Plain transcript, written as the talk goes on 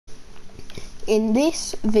In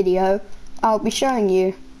this video, I'll be showing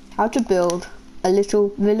you how to build a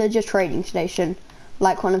little villager trading station,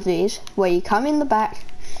 like one of these, where you come in the back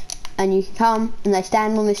and you can come and they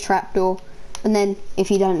stand on this trapdoor, and then if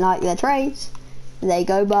you don't like their trades, they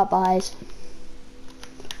go bye-byes.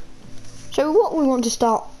 So what we want to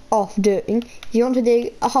start off doing is you want to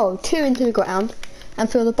dig a hole 2 into the ground and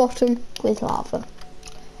fill the bottom with lava.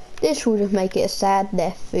 This will just make it a sad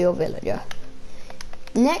death for your villager.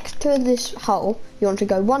 Next to this hole, you want to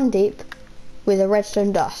go 1 deep with a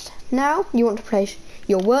redstone dust. Now you want to place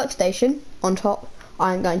your workstation on top.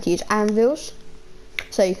 I'm going to use anvils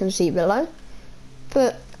so you can see below,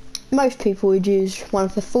 but most people would use one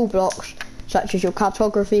of the full blocks such as your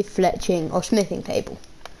cartography, fletching or smithing table.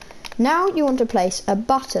 Now you want to place a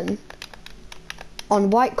button on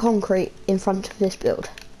white concrete in front of this build.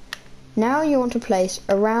 Now you want to place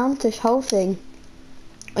around this whole thing,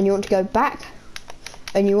 and you want to go back,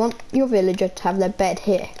 and you want your villager to have their bed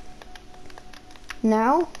here.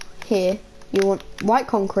 Now here you want white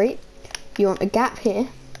concrete, you want a gap here,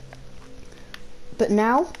 but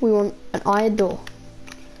now we want an iron door.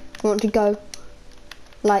 We want to go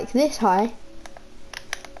like this high,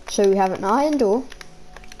 so we have an iron door,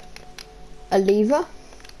 a lever,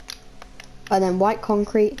 and then white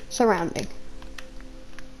concrete surrounding.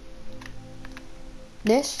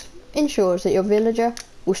 This ensures that your villager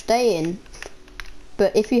will stay in,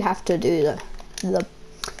 but if you have to do the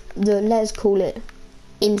let's call it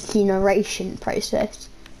incineration process,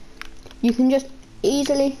 you can just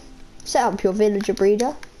easily set up your villager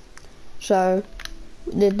breeder so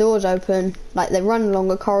the doors open, like they run along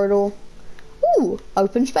a corridor. Ooh,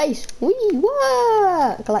 open space, we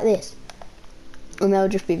work like this, and they'll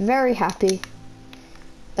just be very happy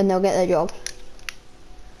and they'll get their job.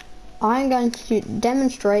 I'm going to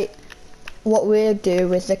demonstrate what we'll do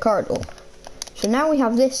with the corridor. So now we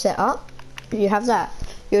have this set up, you have that.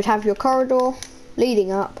 You would have your corridor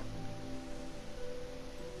leading up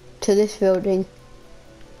to this building,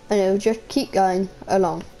 and it will just keep going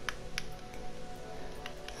along.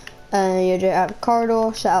 And you just have a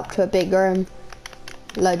corridor set up to a big room,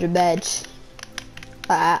 loads of beds,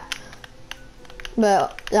 like that.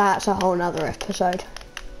 But that's a whole nother episode.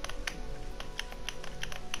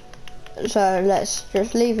 So let's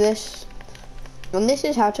just leave this, and this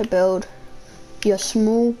is how to build your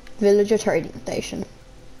small villager trading station.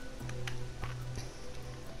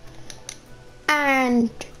 And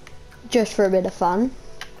just for a bit of fun,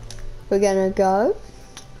 we're gonna go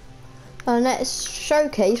and let's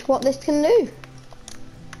showcase what this can do.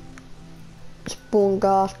 Spawn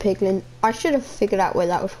gas, piglin. I should have figured out where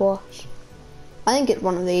that was. I think it's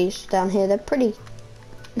one of these down here. They're pretty.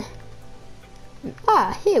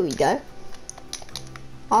 Ah, here we go.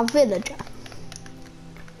 Our villager.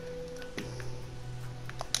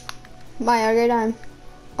 Bye, I go down.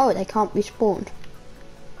 Oh, they can't be spawned.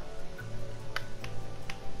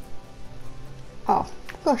 Oh,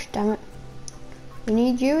 gosh damn it. We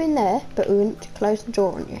need you in there, but we want to close the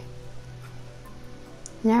door on you.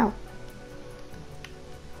 Now,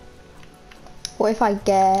 what if I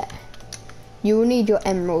get... You will need your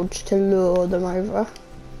emeralds to lure them over.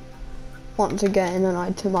 Once again, an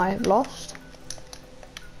item I have lost.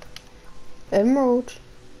 Emerald.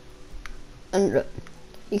 And look,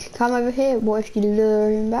 you can come over here. What if you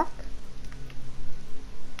lure him back?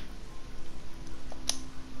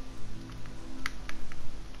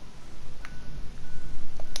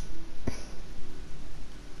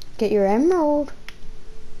 Get your emerald.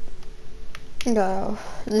 No,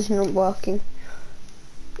 this is not working.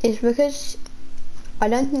 It's because I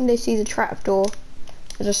don't think they see the trapdoor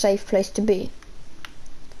as a safe place to be.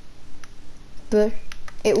 But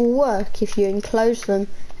it will work if you enclose them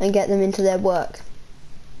and get them into their work.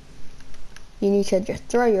 You need to just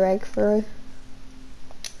throw your egg through.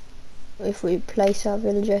 If we place our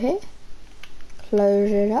villager here,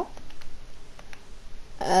 close it up.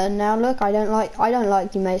 And now look, I don't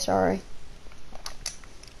like you, mate, sorry.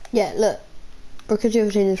 Yeah, look, because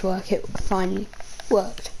you've seen this work, it finally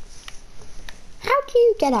worked. How do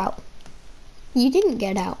you get out? You didn't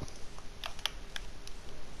get out.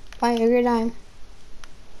 Bye, every time.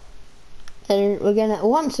 And we're gonna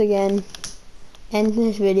once again end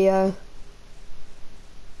this video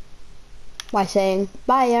by saying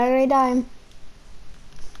bye every time.